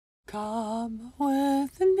Come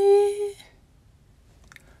with me,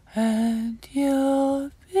 and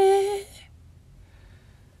you'll be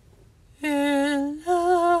in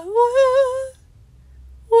a world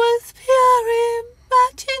with pure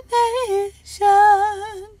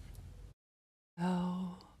imagination.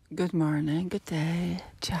 Oh, good morning, good day,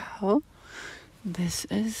 ciao. This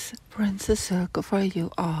is Princess Silke for you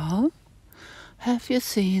all. Have you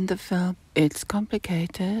seen the film It's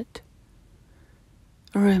Complicated?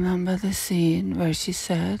 Remember the scene where she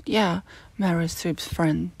said, yeah, Meryl Streep's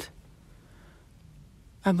friend.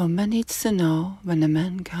 A woman needs to know when a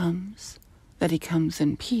man comes, that he comes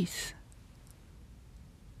in peace.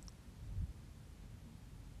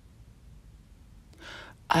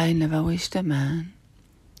 I never wished a man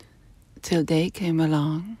till they came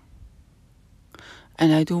along,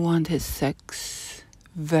 and I do want his sex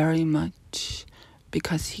very much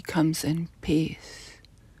because he comes in peace.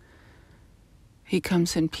 He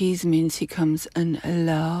comes in peace means he comes in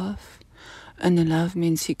love, and in love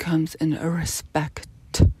means he comes in respect.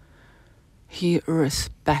 He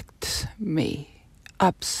respects me,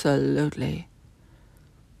 absolutely.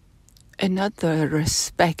 And not the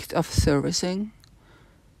respect of servicing,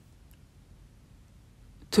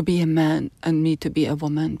 to be a man and me to be a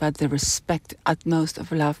woman, but the respect utmost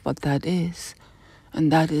of love, what that is.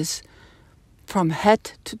 And that is from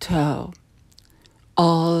head to toe,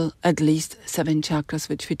 all at least 7 chakras,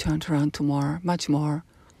 which we turned around to more, much more,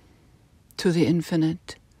 to the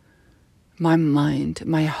infinite. My mind,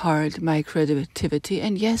 my heart, my creativity.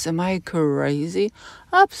 And yes, am I crazy?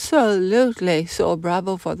 Absolutely. So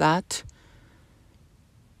bravo for that.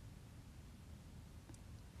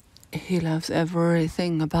 He loves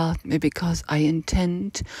everything about me because I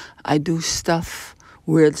intend, I do stuff,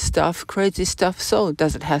 weird stuff, crazy stuff. So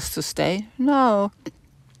does it have to stay? No.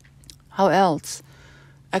 How else?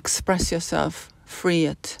 Express yourself, free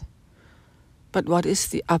it. But what is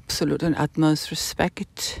the absolute and utmost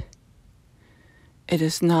respect? It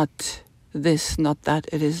is not this, not that.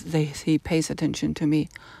 It is this. He pays attention to me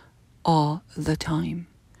all the time.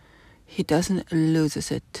 He doesn't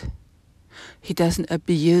loses it. He doesn't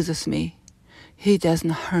abuses me. He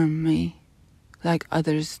doesn't harm me like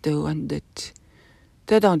others do and did.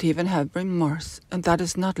 They don't even have remorse, and that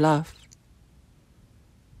is not love.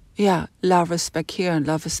 Yeah, love respect here and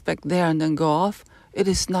love respect there and then go off. It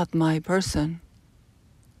is not my person.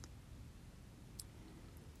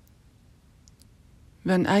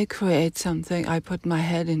 When I create something, I put my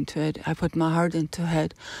head into it. I put my heart into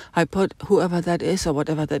it. I put whoever that is or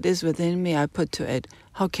whatever that is within me, I put to it.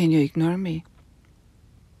 How can you ignore me?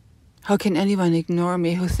 How can anyone ignore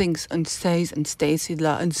me who thinks and stays and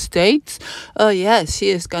states? Oh yes, she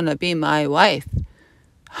is gonna be my wife.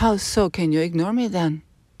 How so can you ignore me then?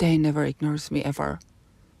 They never ignores me ever.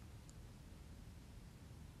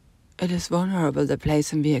 It is vulnerable, the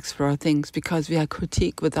place, and we explore things because we are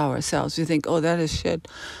critique with ourselves. We think, oh, that is shit.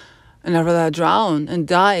 And I'd rather drown and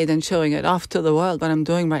die than showing it off to the world, what I'm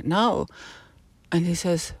doing right now. And he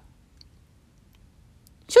says,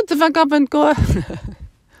 shut the fuck up and go.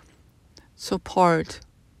 Support,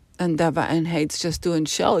 endeavor, and hates just do and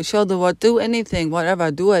show. Show the what, do anything, whatever,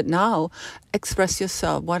 do it now. Express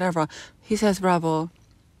yourself, whatever. He says, bravo.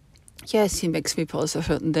 Yes, he makes me post a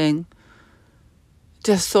certain thing.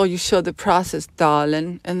 Just so you show the process,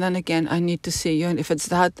 darling. And then again, I need to see you. And if it's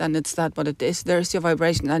that, then it's that what it is. There's your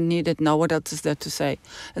vibration. I need it now. What else is there to say?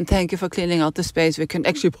 And thank you for cleaning out the space. We can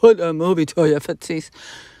actually put a movie to your footsies.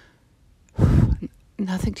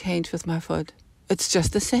 Nothing changed with my foot. It's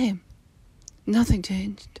just the same. Nothing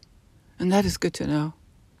changed. And that is good to know.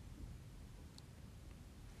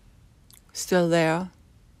 Still there.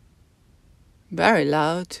 Very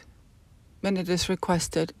loud. When it is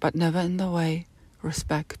requested, but never in the way.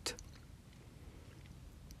 Respect.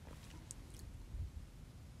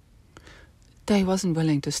 They wasn't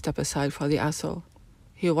willing to step aside for the asshole.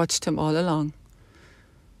 He watched him all along.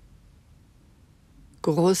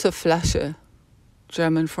 Große Flasche,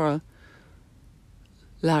 German for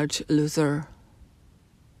large loser.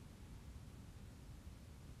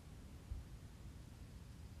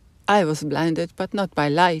 I was blinded, but not by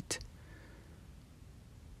light.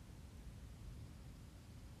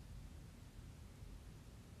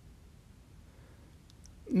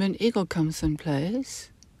 When ego comes in place,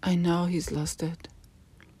 I know he's lost it.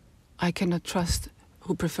 I cannot trust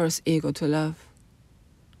who prefers ego to love.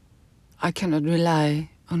 I cannot rely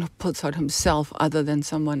on who puts out himself other than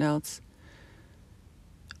someone else.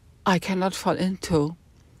 I cannot fall into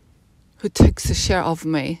who takes a share of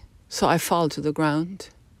me, so I fall to the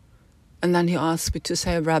ground. And then he asks me to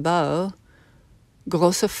say, bravo,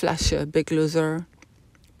 große Flasche, big loser,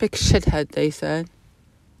 big shithead, they said.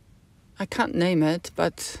 I can't name it,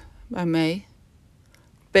 but I may.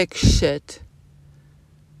 Big shit.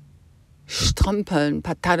 Strampeln,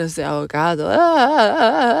 patadas de ahogado.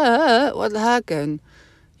 What the heck? And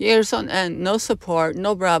years on end, no support,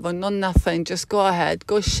 no bravo, no nothing. Just go ahead,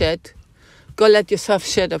 go shit. Go let yourself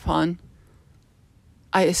shit upon.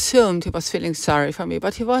 I assumed he was feeling sorry for me,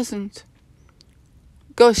 but he wasn't.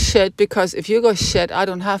 Go shit, because if you go shit, I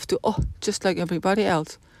don't have to. Oh, just like everybody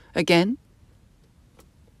else. Again.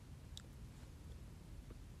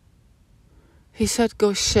 He said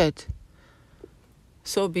go shit.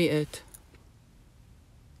 So be it.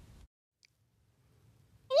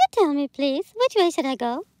 Can you tell me, please, which way should I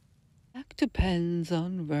go? That depends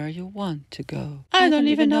on where you want to go. I don't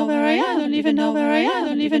even know where I am. I don't even know where I am. I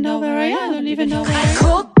don't even know where I am. I don't even know where I am.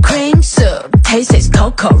 Cooked cream soup, tastes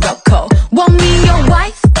Coco Roco. Want me your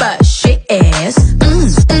wife, but she is.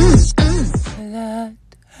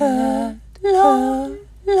 Let alone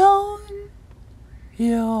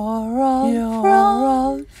you're